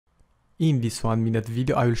In this 1-minute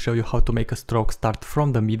video I will show you how to make a stroke start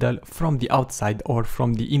from the middle, from the outside or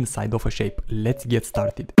from the inside of a shape. Let's get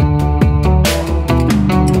started. So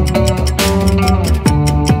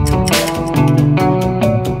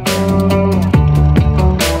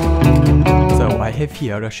I have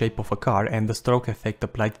here a shape of a car and the stroke effect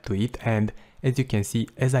applied to it, and as you can see,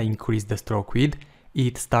 as I increase the stroke width,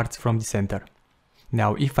 it starts from the center.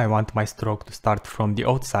 Now if I want my stroke to start from the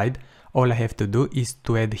outside, all I have to do is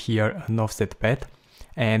to add here an offset path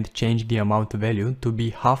and change the amount value to be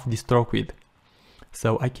half the stroke width.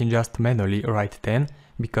 So I can just manually write 10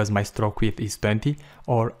 because my stroke width is 20,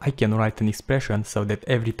 or I can write an expression so that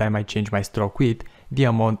every time I change my stroke width, the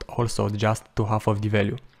amount also adjusts to half of the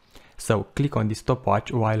value. So click on the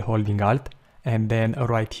stopwatch while holding Alt and then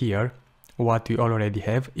write here what we already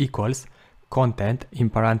have equals content in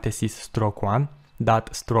parentheses stroke 1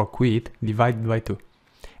 dot stroke width divided by 2.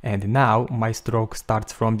 And now my stroke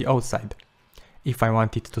starts from the outside. If I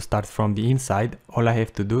want it to start from the inside, all I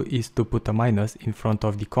have to do is to put a minus in front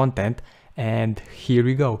of the content, and here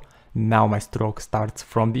we go. Now my stroke starts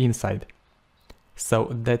from the inside. So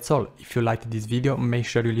that's all. If you liked this video, make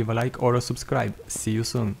sure you leave a like or a subscribe. See you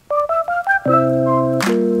soon.